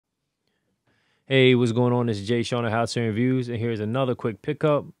Hey, what's going on? This is Jsean of House and Reviews, and here's another quick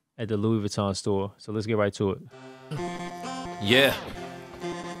pickup at the Louis Vuitton store. So let's get right to it. Yeah,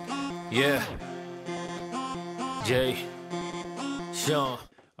 yeah, Jsean.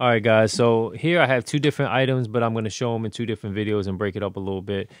 All right, guys. So here I have two different items, but I'm going to show them in two different videos and break it up a little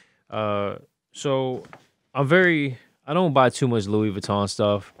bit. So I don't buy too much Louis Vuitton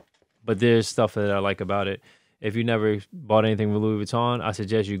stuff, but there's stuff that I like about it. If you never bought anything from Louis Vuitton, I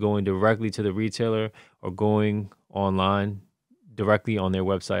suggest you going directly to the retailer or going online directly on their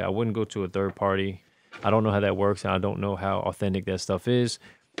website. I wouldn't go to a third party. I don't know how that works, and I don't know how authentic that stuff is.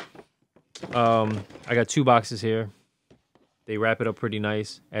 I got two boxes here. They wrap it up pretty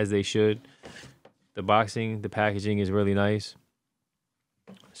nice, as they should. The packaging is really nice.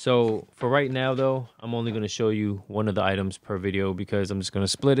 So for right now, though, I'm only going to show you one of the items per video because I'm just going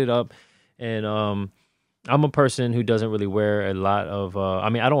to split it up. And I'm a person who doesn't really wear a lot of,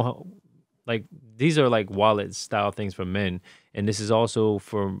 I don't, like, these are like wallet style things for men. And this is also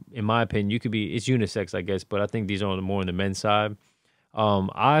for, in my opinion, it's unisex, I guess, but I think these are more on the men's side.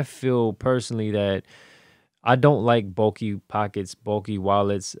 I feel personally that I don't like bulky pockets, bulky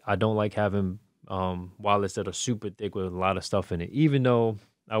wallets. I don't like having wallets that are super thick with a lot of stuff in it. Even though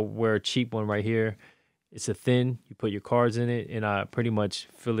I wear a cheap one right here, it's a thin. You put your cards in it, and I pretty much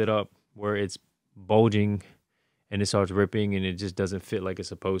fill it up where it's bulging, and it starts ripping, and it just doesn't fit like it's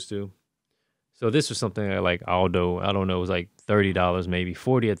supposed to. So this was something that like Aldo, I don't know, it was like $30, maybe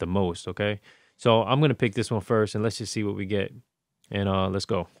 $40 at the most. Okay, so I'm gonna pick this one first, and let's just see what we get, and let's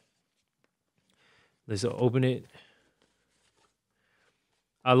go. Let's open it.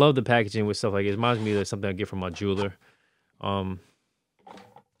 I love the packaging with stuff like it. It reminds me of something I get from my jeweler.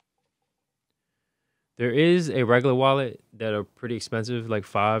 There is a regular wallet that are pretty expensive, like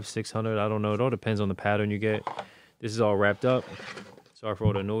 $500-600. I don't know. It all depends on the pattern you get. This is all wrapped up. Sorry for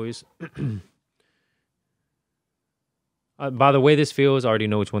all the noise. By the way this feels, I already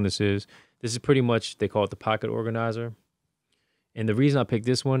know which one this is. This is pretty much, they call it the pocket organizer. And the reason I picked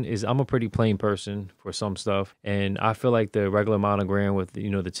this one is I'm a pretty plain person for some stuff. And I feel like the regular monogram with,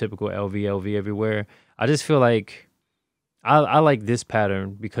 the typical LV everywhere, I just feel like I like this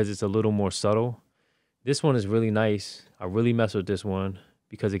pattern because it's a little more subtle. This one is really nice. I really mess with this one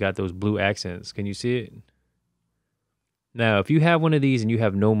because it got those blue accents. Can you see it? Now, if you have one of these and you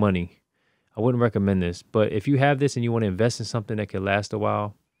have no money, I wouldn't recommend this. But if you have this and you want to invest in something that can last a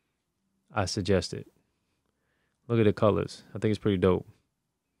while, I suggest it. Look at the colors. I think it's pretty dope.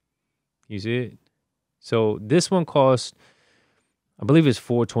 You see it? So this one costs, I believe it's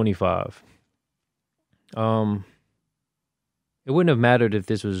 $425. It wouldn't have mattered if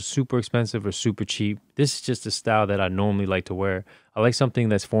this was super expensive or super cheap. This is just the style that I normally like to wear. I like something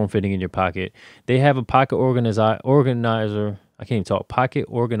that's form-fitting in your pocket. They have a pocket organizer. I can't even talk. Pocket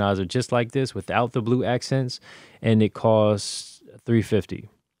organizer just like this without the blue accents, and it costs $350.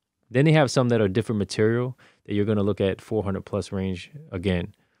 Then they have some that are different material that you're going to look at 400 plus range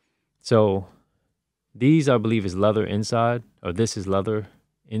again. So these, I believe, is leather inside, or this is leather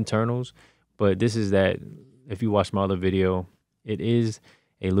internals. But this is that, if you watch my other video, it is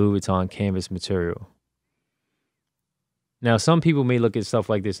a Louis Vuitton canvas material. Now, some people may look at stuff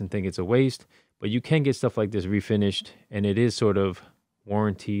like this and think it's a waste, but you can get stuff like this refinished, and it is sort of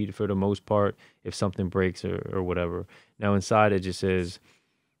warranted for the most part if something breaks or whatever. Now, inside it just says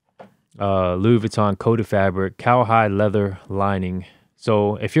Louis Vuitton coated fabric, cowhide leather lining.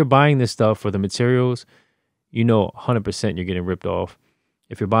 So if you're buying this stuff for the materials, 100% you're getting ripped off.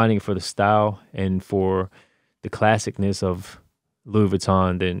 If you're buying it for the style and for the classicness of Louis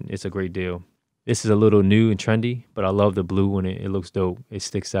Vuitton, then it's a great deal. This is a little new and trendy, but I love the blue in it. It looks dope. It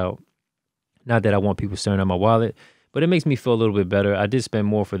sticks out. Not that I want people staring at my wallet, but it makes me feel a little bit better. I did spend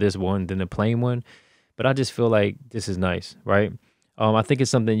more for this one than the plain one, but I just feel like this is nice, right? I think it's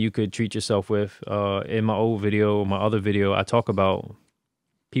something you could treat yourself with. In my old video, my other video, I talk about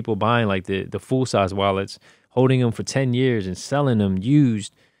people buying like the full-size wallets, holding them for 10 years and selling them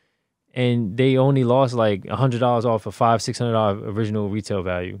used, and they only lost like $100 off a $500-600 original retail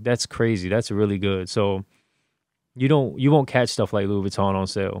value. That's crazy. That's really good. So you won't catch stuff like Louis Vuitton on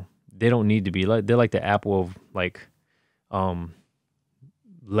sale. They don't need to be. They're like the Apple of like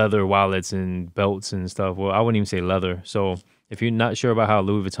leather wallets and belts and stuff. Well, I wouldn't even say leather. So if you're not sure about how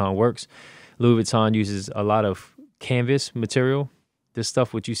Louis Vuitton works, Louis Vuitton uses a lot of canvas material. This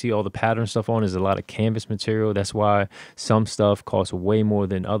stuff, what you see all the pattern stuff on, is a lot of canvas material. That's why some stuff costs way more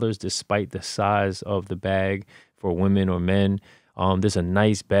than others, despite the size of the bag for women or men. There's a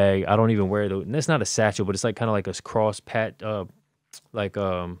nice bag. I don't even wear it. And it's not a satchel, but it's like kind of like a cross pat, like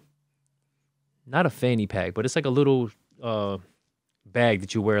not a fanny pack, but it's like a little bag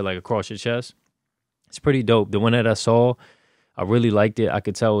that you wear like across your chest. It's pretty dope. The one that I saw, I really liked it. I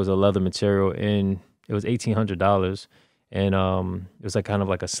could tell it was a leather material, and it was $1,800. And it was like kind of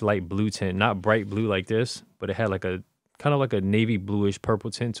like a slight blue tint, not bright blue like this, but it had like a kind of like a navy bluish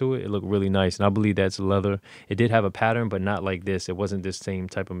purple tint to it. It looked really nice, and I believe that's leather. It did have a pattern, but not like this. It wasn't this same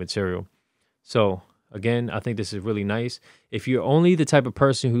type of material. So again, I think this is really nice. If you're only the type of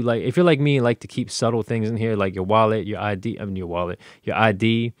person who if you're like me and like to keep subtle things in here, like your wallet, your ID, your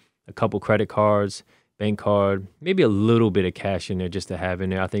ID, a couple credit cards, bank card, maybe a little bit of cash in there just to have in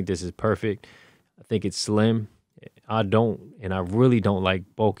there. I think this is perfect. I think it's slim. I really don't like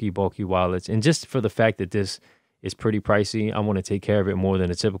bulky wallets. And just for the fact that this is pretty pricey, I want to take care of it more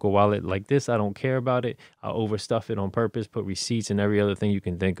than a typical wallet. Like this, I don't care about it. I overstuff it on purpose, put receipts and every other thing you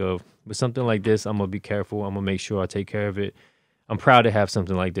can think of. But something like this, I'm going to be careful. I'm going to make sure I take care of it. I'm proud to have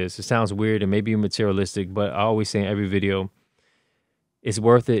something like this. It sounds weird and maybe materialistic, but I always say in every video, it's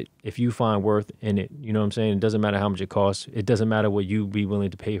worth it if you find worth in it. You know what I'm saying? It doesn't matter how much it costs. It doesn't matter what you be willing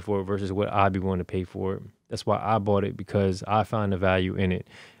to pay for it versus what I'd be willing to pay for it. That's why I bought it, because I find the value in it.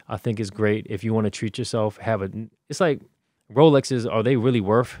 I think it's great. If you want to treat yourself, it's like Rolexes, are they really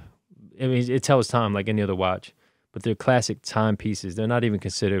worth? I mean, it tells time like any other watch, but they're classic timepieces. They're not even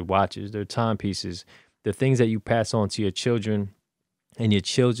considered watches. They're timepieces. The things that you pass on to your children and your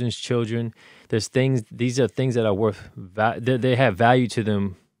children's children. These are things that are worth, they have value to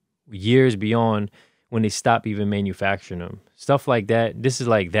them years beyond when they stop even manufacturing them. Stuff like that. This is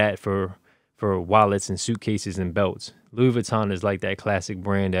like that for wallets and suitcases and belts. Louis Vuitton is like that classic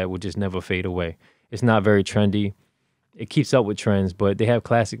brand that will just never fade away. It's not very trendy. It keeps up with trends, but they have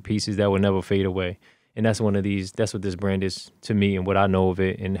classic pieces that will never fade away. And that's what this brand is to me and what I know of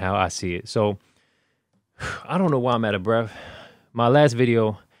it and how I see it. So I don't know why I'm out of breath. My last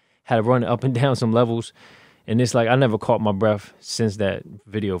video had to run up and down some levels, and it's like I never caught my breath since that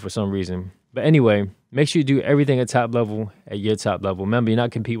video for some reason. But anyway, make sure you do everything at top level, at your top level. Remember, you're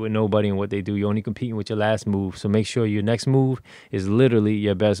not competing with nobody and what they do. You're only competing with your last move. So make sure your next move is literally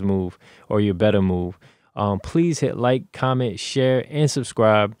your best move or your better move. Please hit like, comment, share, and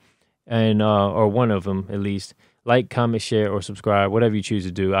subscribe, and or one of them at least. Like, comment, share, or subscribe, whatever you choose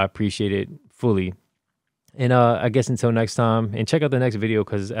to do. I appreciate it fully. And I guess until next time, and check out the next video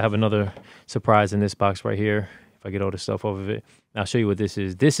because I have another surprise in this box right here. If I get all the stuff off of it, I'll show you what this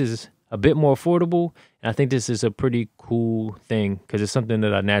is. This is a bit more affordable, and I think this is a pretty cool thing because it's something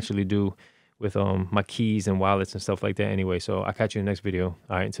that I naturally do with my keys and wallets and stuff like that anyway. So I'll catch you in the next video.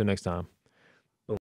 All right, until next time.